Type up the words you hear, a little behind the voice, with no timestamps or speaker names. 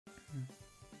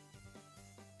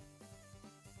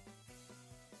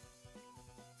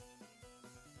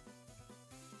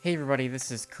Hey everybody,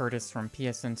 this is Curtis from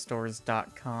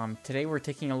PSNStores.com. Today we're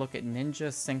taking a look at Ninja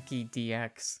Senki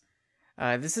DX.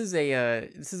 This is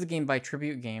a game by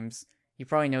Tribute Games. You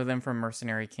probably know them from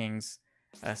Mercenary Kings,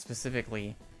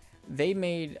 specifically. They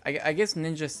made, I guess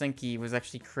Ninja Senki was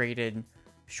actually created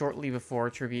shortly before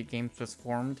Tribute Games was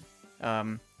formed.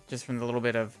 Just from the little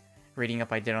bit of reading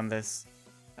up I did on this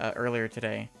earlier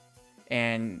today.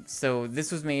 And so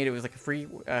this was made, it was like a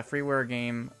freeware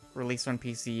game released on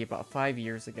PC about 5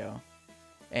 years ago.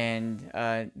 And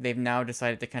they've now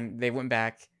decided to they went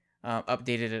back,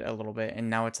 updated it a little bit, and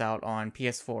now it's out on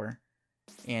PS4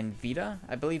 and Vita.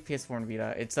 I believe PS4 and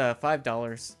Vita. It's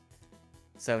 $5,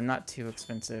 so not too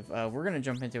expensive. We're going to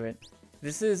jump into it.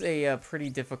 This is a pretty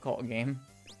difficult game.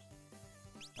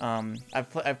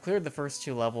 I've cleared the first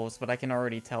 2 levels, but I can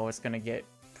already tell it's going to get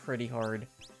pretty hard.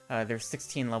 There's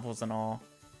 16 levels in all.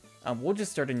 We'll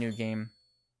just start a new game,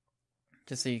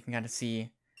 just so you can kind of see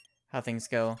how things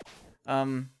go.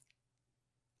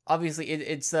 Obviously,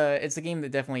 it's a game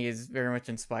that definitely is very much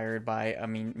inspired by, I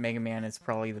mean, Mega Man is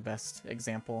probably the best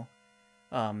example,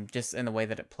 just in the way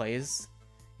that it plays.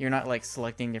 You're not, like,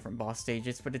 selecting different boss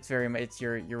stages, but it's very much,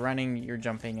 you're running, you're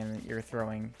jumping, and you're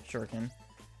throwing shuriken,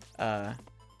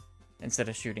 instead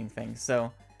of shooting things.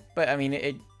 So, but, I mean,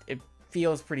 it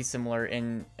feels pretty similar,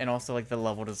 and also, like, the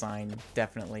level design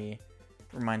definitely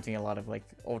reminds me a lot of, like,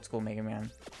 old school Mega Man.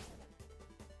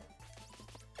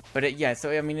 But yeah,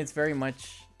 so, I mean, it's very much,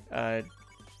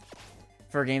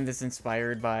 for a game that's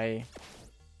inspired by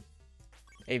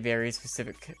a very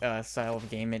specific, style of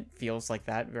game, it feels like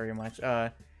that very much.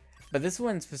 But this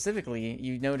one specifically,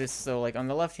 you notice, so, like, on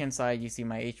the left-hand side, you see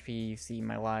my HP, you see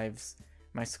my lives,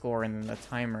 my score, and then the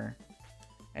timer.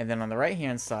 And then on the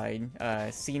right-hand side,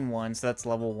 Scene 1, so that's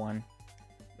level 1.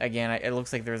 Again, it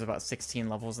looks like there's about 16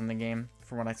 levels in the game,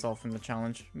 from what I saw from the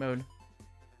challenge mode.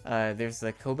 There's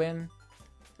the Koban,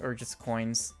 or just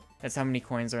coins. That's how many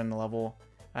coins are in the level,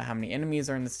 how many enemies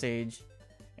are in the stage,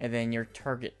 and then your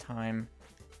target time.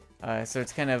 So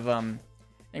it's kind of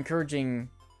encouraging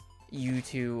you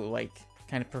to, like,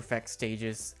 kind of perfect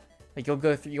stages. Like, you'll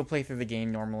play through the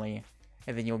game normally,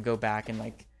 and then you'll go back and,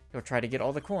 like, you'll try to get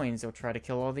all the coins, you'll try to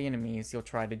kill all the enemies, you'll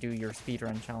try to do your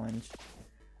speedrun challenge.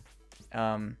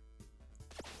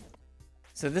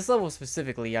 So this level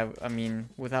specifically, I mean,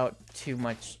 without too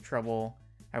much trouble,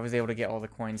 I was able to get all the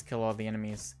coins, kill all the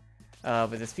enemies.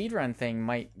 But the speedrun thing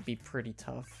might be pretty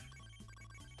tough.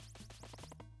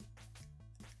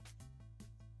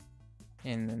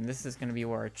 And then this is going to be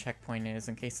where our checkpoint is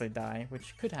in case I die,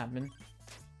 which could happen.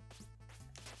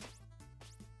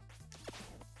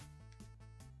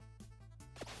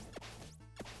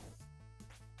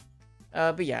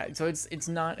 But yeah, so it's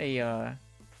not a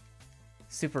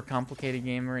super complicated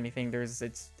game or anything.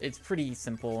 It's pretty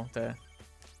simple to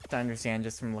understand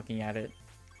just from looking at it.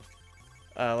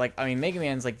 Like, I mean, Mega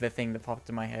Man's like the thing that popped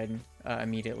in my head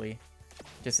immediately,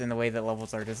 just in the way that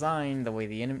levels are designed, the way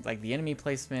the enemy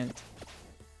placement,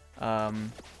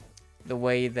 the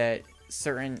way that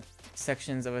certain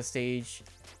sections of a stage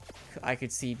I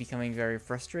could see becoming very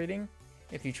frustrating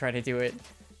if you try to do it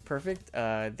perfect.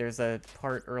 There's a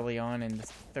part early on in the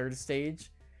 3rd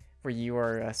stage where you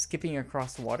are skipping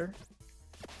across water,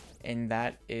 and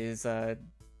that is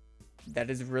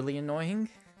really annoying,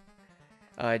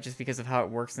 just because of how it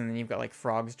works. And then you've got, like,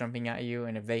 frogs jumping at you,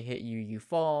 and if they hit you, you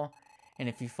fall, and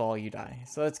if you fall, you die.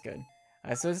 So that's good.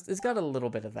 So it's got a little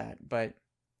bit of that, but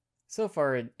so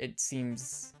far it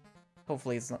seems,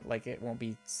 hopefully it's not, like, it won't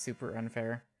be super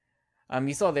unfair.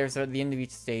 You saw there, so at the end of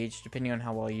each stage, depending on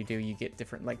how well you do, you get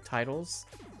different, like, titles.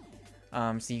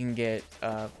 So you can get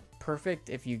perfect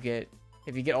if you get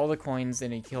all the coins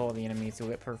and you kill all the enemies, you'll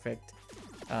get perfect.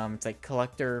 It's like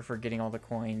collector for getting all the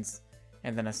coins,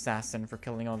 and then assassin for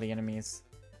killing all the enemies.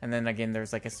 And then again,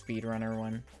 there's like a speedrunner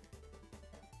one.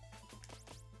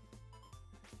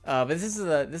 But this is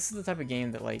the type of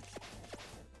game that, like,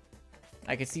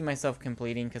 I could see myself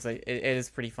completing because it is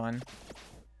pretty fun.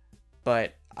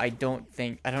 But I don't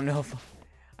know if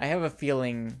I have a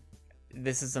feeling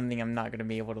this is something I'm not going to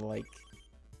be able to, like,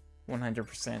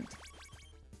 100%.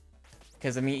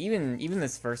 Because, I mean, even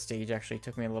this first stage actually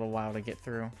took me a little while to get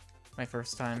through my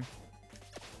first time.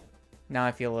 Now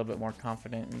I feel a little bit more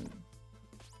confident and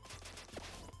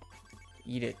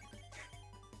eat it.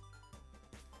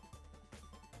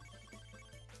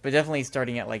 But definitely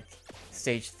starting at, like,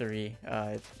 stage 3,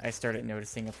 I started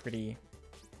noticing a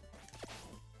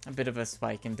bit of a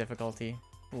spike in difficulty.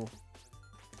 Ooh.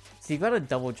 So you've got a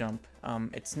double jump.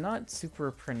 It's not super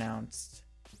pronounced.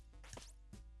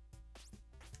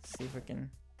 Let's see if we can...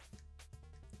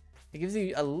 It gives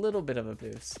you a little bit of a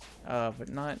boost, but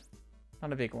not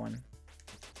a big one.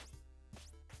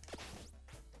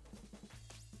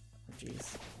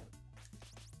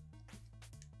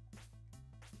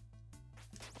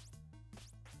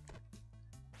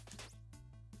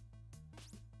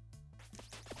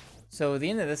 So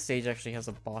the end of this stage actually has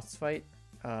a boss fight.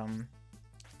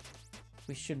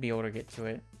 We should be able to get to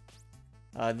it.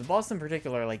 The boss in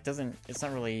particular, like, it's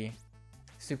not really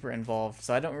super involved,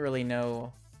 so I don't really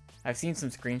know. I've seen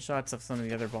some screenshots of some of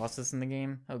the other bosses in the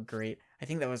game. Oh, great. I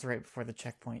think that was right before the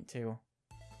checkpoint, too.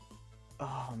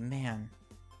 Oh, man.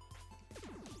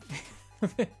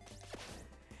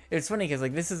 It's funny, because,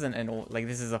 like, this isn't an old, like,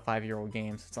 this is a 5-year-old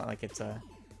game, so it's not like it's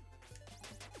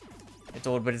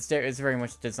old, but it's very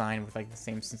much designed with, like, the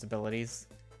same sensibilities.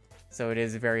 So it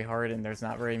is very hard, and there's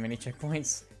not very many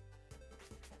checkpoints.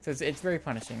 So it's very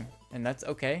punishing, and that's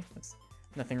okay. There's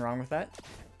nothing wrong with that.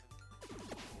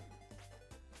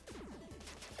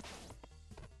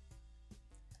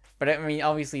 But I mean,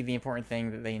 obviously the important thing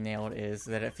that they nailed is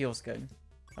that it feels good.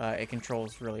 It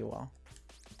controls really well.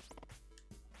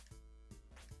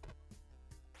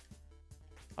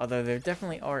 Although there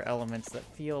definitely are elements that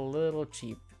feel a little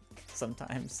cheap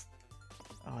sometimes.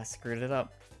 Oh, I screwed it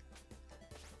up.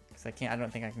 Because I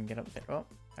don't think I can get up there. Oh,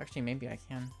 actually maybe I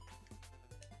can.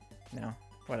 No,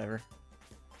 whatever.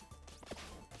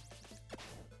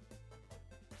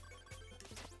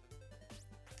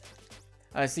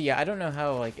 So yeah, I don't know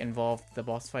how, like, involved the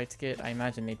boss fights get. I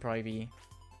imagine they'd probably be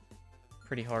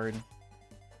pretty hard.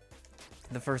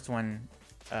 The first one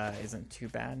isn't too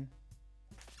bad.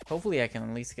 Hopefully I can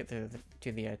at least get to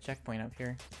the checkpoint up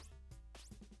here.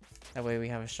 That way we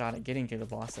have a shot at getting to the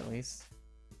boss at least.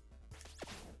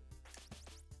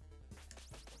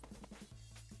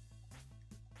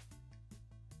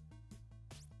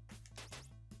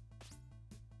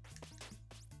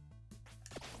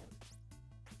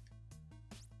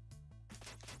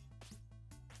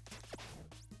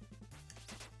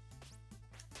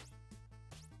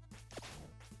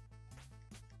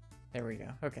 There we go.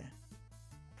 Okay.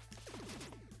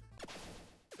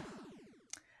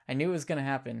 I knew it was gonna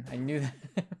happen. I knew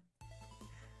that.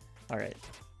 Alright.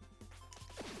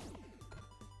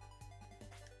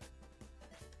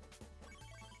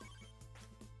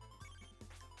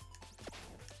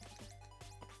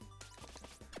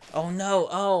 Oh no!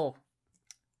 Oh!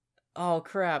 Oh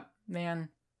crap, man.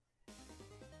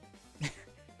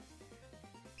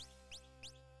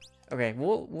 Okay,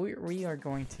 we are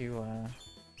going to,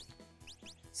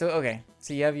 So, okay.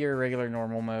 So you have your regular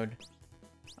normal mode.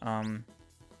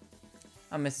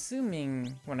 I'm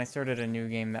assuming when I started a new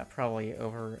game that probably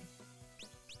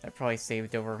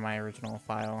saved over my original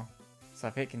file. So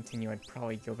if I hit continue, I'd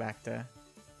probably go back to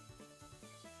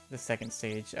the second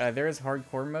stage. There is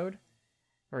hardcore mode,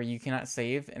 where you cannot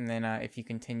save, and then if you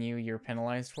continue, you're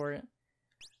penalized for it.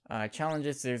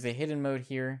 Challenges, there's a hidden mode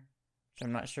here, which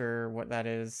I'm not sure what that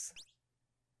is.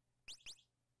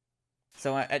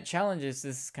 So at challenges,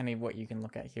 this is kind of what you can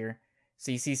look at here.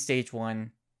 So you see stage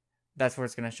 1, that's where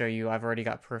it's going to show you I've already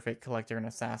got perfect collector and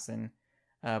assassin,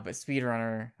 but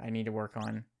speedrunner I need to work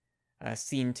on.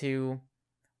 Scene 2,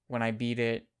 when I beat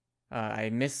it, I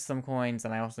missed some coins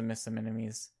and I also missed some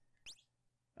enemies.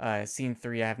 Scene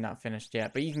 3 I have not finished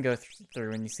yet, but you can go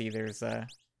through and you see there's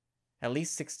at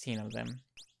least 16 of them.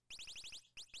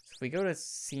 So if we go to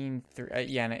scene 3,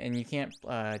 yeah, and you can't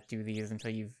do these until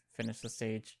you've finished the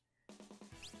stage.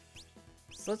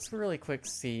 So let's really quick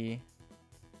see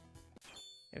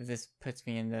if this puts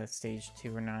me into stage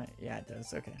 2 or not. Yeah, it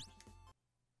does. Okay.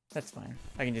 That's fine.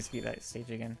 I can just beat that stage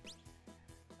again.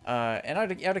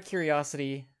 And out of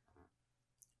curiosity,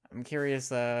 I'm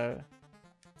curious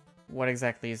what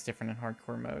exactly is different in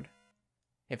hardcore mode.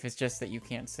 If it's just that you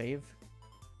can't save.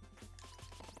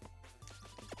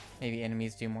 Maybe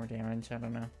enemies do more damage, I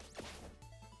don't know.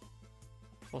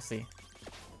 We'll see.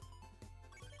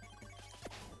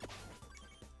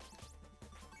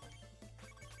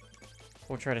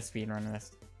 We'll try to speedrun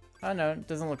this. Oh no, it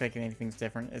doesn't look like anything's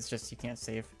different. It's just you can't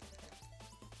save.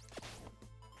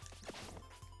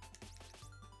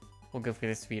 We'll go for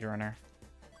the speedrunner.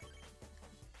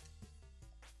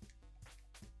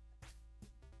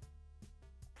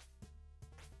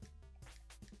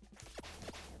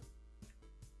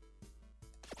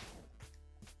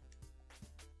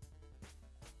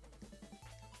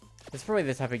 It's probably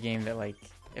the type of game that, like,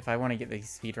 if I want to get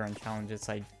these speedrun challenges,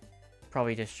 I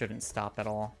probably just shouldn't stop at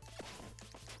all.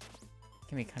 It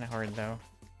can be kind of hard, though.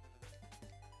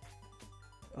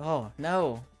 Oh,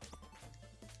 no!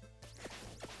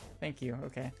 Thank you,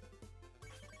 okay.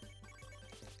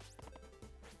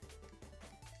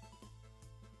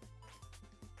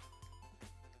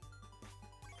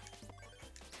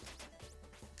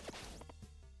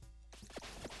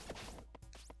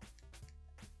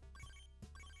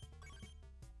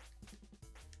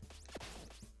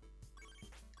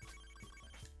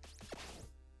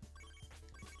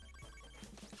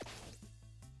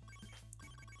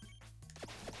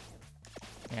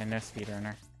 Yeah, no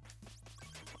speedrunner.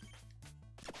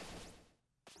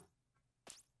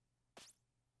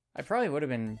 I probably would have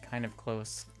been kind of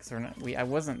close, because I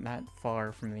wasn't that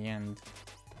far from the end.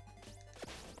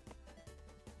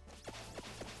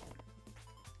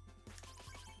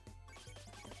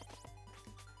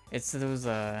 It's those,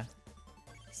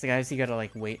 it's the guys you gotta,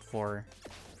 like, wait for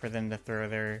them to throw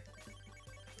their,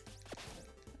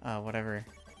 whatever.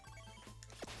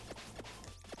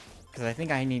 Because I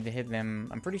think I need to hit them,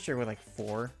 I'm pretty sure with, like,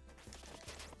 4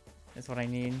 is what I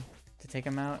need to take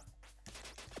them out.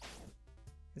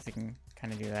 Guess I can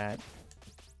kind of do that.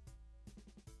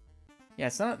 Yeah,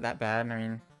 it's not that bad. I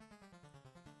mean,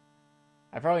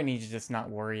 I probably need to just not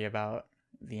worry about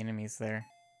the enemies there.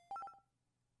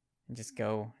 And just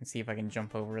go and see if I can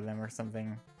jump over them or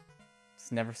something.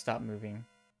 Just never stop moving.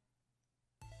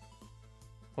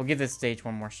 We'll give this stage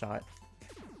one more shot.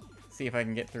 See if I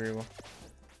can get through.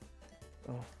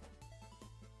 Oh.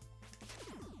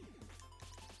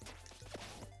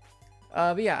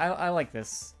 But yeah, I like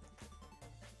this.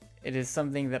 It is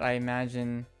something that I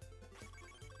imagine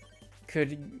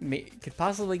could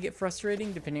possibly get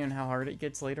frustrating depending on how hard it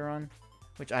gets later on,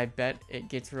 which I bet it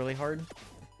gets really hard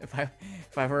if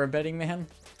I were a betting man.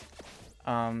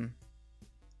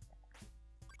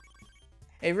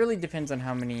 It really depends on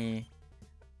how many.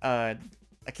 I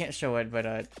can't show it,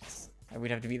 but we'd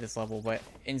have to beat this level. But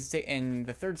in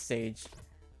the third stage,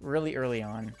 really early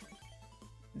on,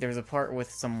 there's a part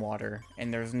with some water,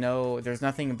 and there's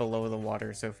nothing below the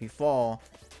water, so if you fall,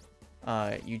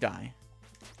 you die.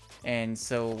 And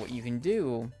so what you can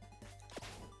do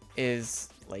is,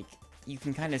 like, you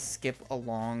can kind of skip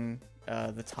along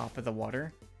the top of the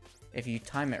water if you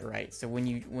time it right. So when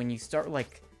you start,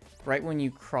 like, right when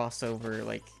you cross over,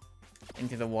 like,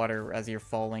 into the water as you're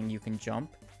falling, you can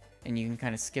jump, and you can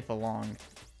kind of skip along.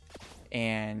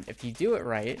 And if you do it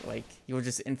right, like, you'll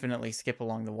just infinitely skip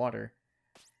along the water.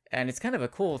 And it's kind of a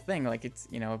cool thing, like, it's,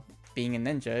 you know, being a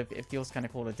ninja, it feels kind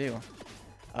of cool to do.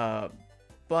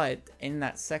 But in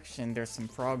that section, there's some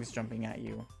frogs jumping at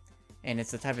you. And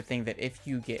it's the type of thing that if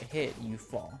you get hit, you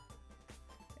fall.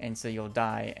 And so you'll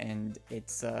die, and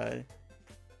it's a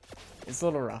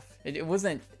little rough. It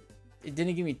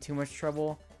didn't give me too much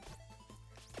trouble,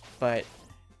 but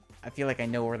I feel like I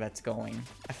know where that's going.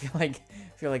 I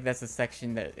feel like that's a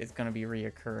section that is going to be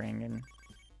reoccurring and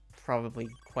probably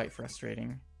quite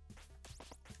frustrating.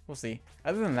 We'll see.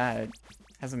 Other than that, it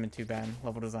hasn't been too bad,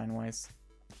 level design-wise.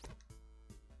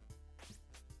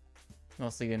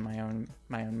 Mostly been my own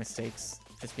mistakes,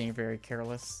 just being very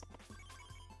careless.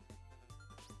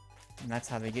 And that's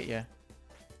how they get you.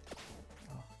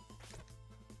 Oh.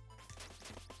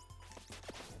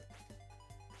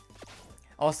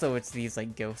 Also, it's these,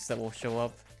 like, ghosts that will show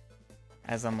up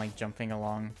as I'm, like, jumping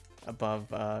along above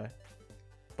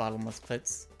bottomless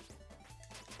pits.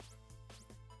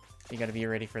 You gotta be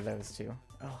ready for those too.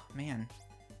 Oh, man.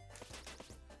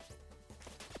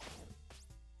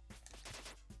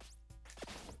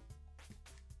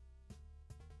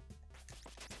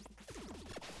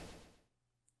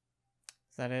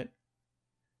 Is that it?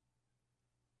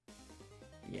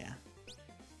 Yeah.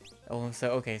 Oh,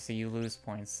 so, okay, so you lose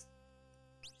points.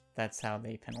 That's how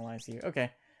they penalize you.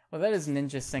 Okay. Well, that is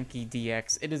Ninja Senki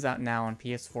DX. It is out now on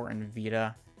PS4 and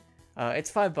Vita. It's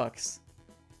 $5.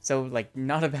 So, like,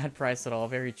 not a bad price at all,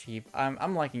 very cheap.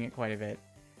 I'm liking it quite a bit.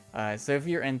 So if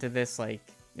you're into this, like,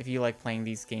 if you like playing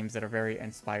these games that are very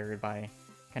inspired by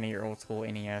kind of your old school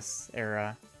NES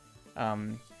era,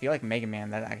 if you like Mega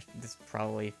Man, this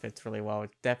probably fits really well.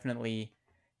 It definitely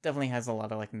has a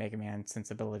lot of, like, Mega Man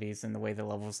sensibilities in the way the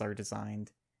levels are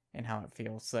designed and how it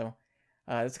feels. So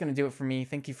that's gonna do it for me.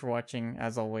 Thank you for watching,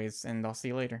 as always, and I'll see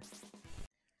you later.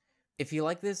 If you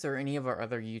like this or any of our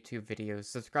other YouTube videos,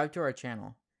 subscribe to our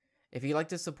channel. If you'd like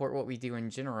to support what we do in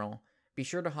general, be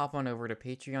sure to hop on over to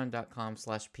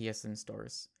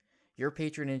patreon.com/PSNStores. Your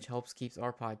patronage helps keep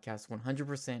our podcast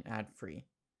 100% ad-free.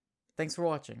 Thanks for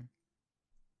watching.